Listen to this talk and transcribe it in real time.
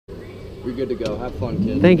You're good to go. Have fun,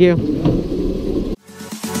 kid. Thank you.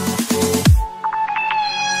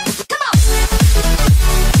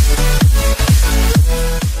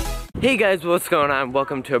 Hey guys, what's going on?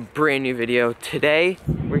 Welcome to a brand new video. Today,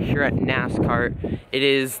 we're here at NasKart. It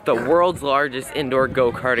is the world's largest indoor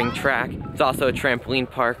go-karting track. It's also a trampoline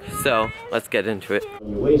park, so let's get into it.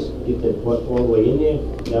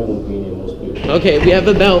 Okay, we have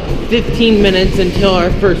about 15 minutes until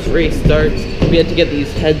our first race starts. We have to get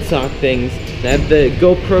these headsock things. I have the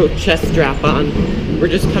GoPro chest strap on. We're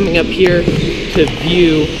just coming up here to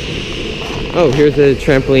view. Oh, here's a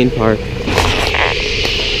trampoline park.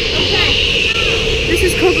 This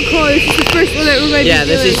is Coca-Cola. This is the first one that we're going to be doing.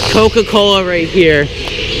 This is Coca-Cola right here.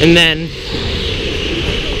 And then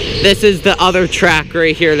this is the other track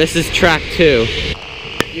right here. This is track 2.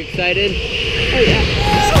 You excited? Oh yeah.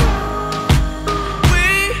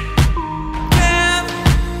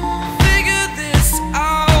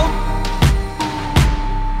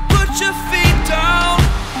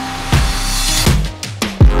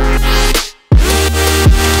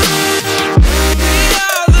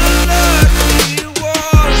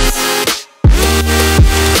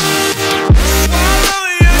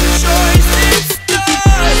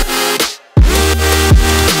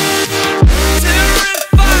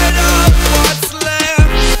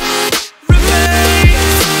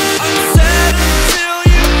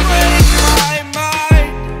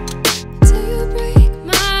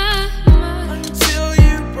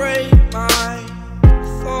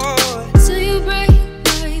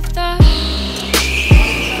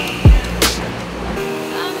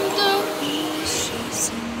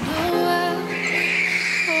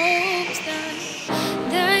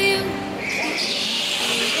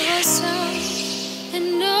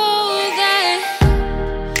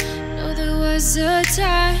 A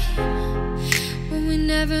time when we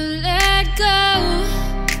never let go,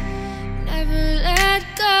 never let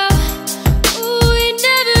go. Ooh, we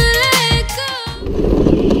never let go.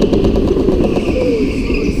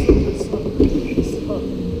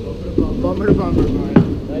 Bumper to bumper,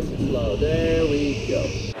 nice and slow. There we go.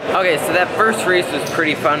 Okay, so that first race was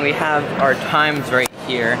pretty fun. We have our times right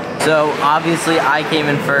here. So obviously I came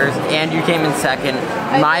in first, Andrew came in second.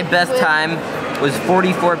 My best time was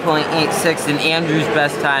 44.86 and Andrew's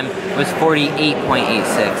best time was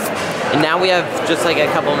 48.86. And now we have just like a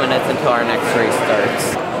couple minutes until our next race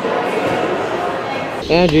starts.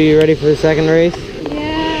 Andrew, you ready for the second race?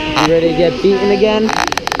 Yeah. You ready to get beaten again?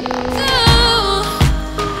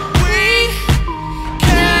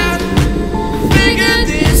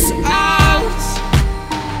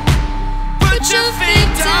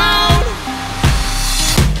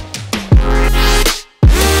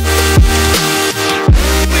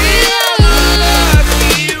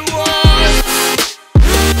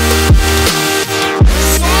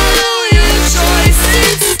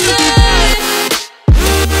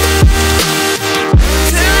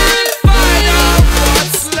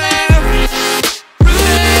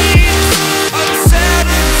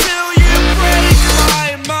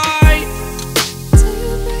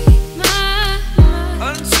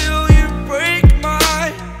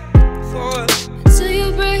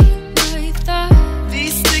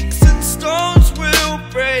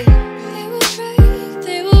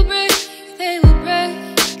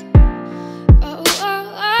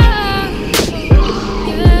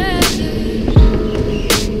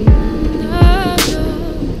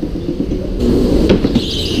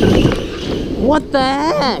 What the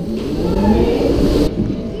heck?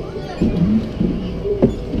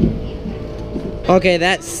 Okay,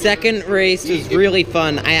 that second race was really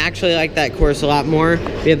fun. I actually like that course a lot more.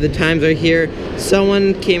 We have the times right here.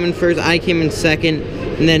 Someone came in first, I came in second,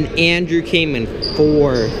 and then Andrew came in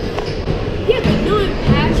 4. Yeah, but no one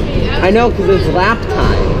passed me. I know, because it's lap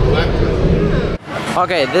time.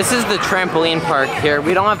 Okay, this is the trampoline park here.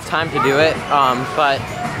 We don't have time to do it, but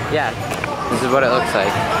yeah, this is what it looks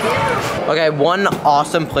like. Okay, one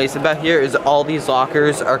awesome place about here is all these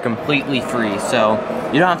lockers are completely free, so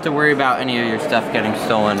you don't have to worry about any of your stuff getting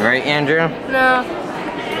stolen, right, Andrew? No.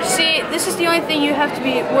 See, this is the only thing you have to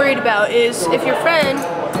be worried about is if your friend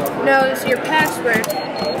knows your password,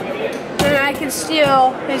 then I can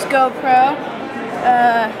steal his GoPro,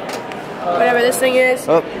 whatever this thing is.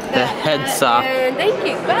 Oh, the head sock. And thank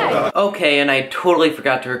you, bye. Okay, and I totally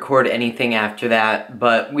forgot to record anything after that,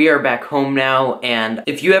 but we are back home now, and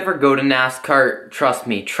if you ever go to NasKart, trust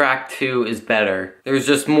me, track 2 is better. There's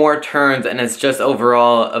just more turns, and it's just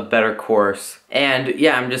overall a better course. And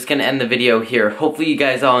yeah, I'm just gonna end the video here. Hopefully you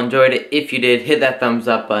guys all enjoyed it. If you did, hit that thumbs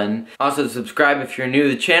up button. Also subscribe if you're new to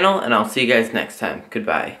the channel, and I'll see you guys next time.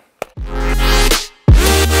 Goodbye.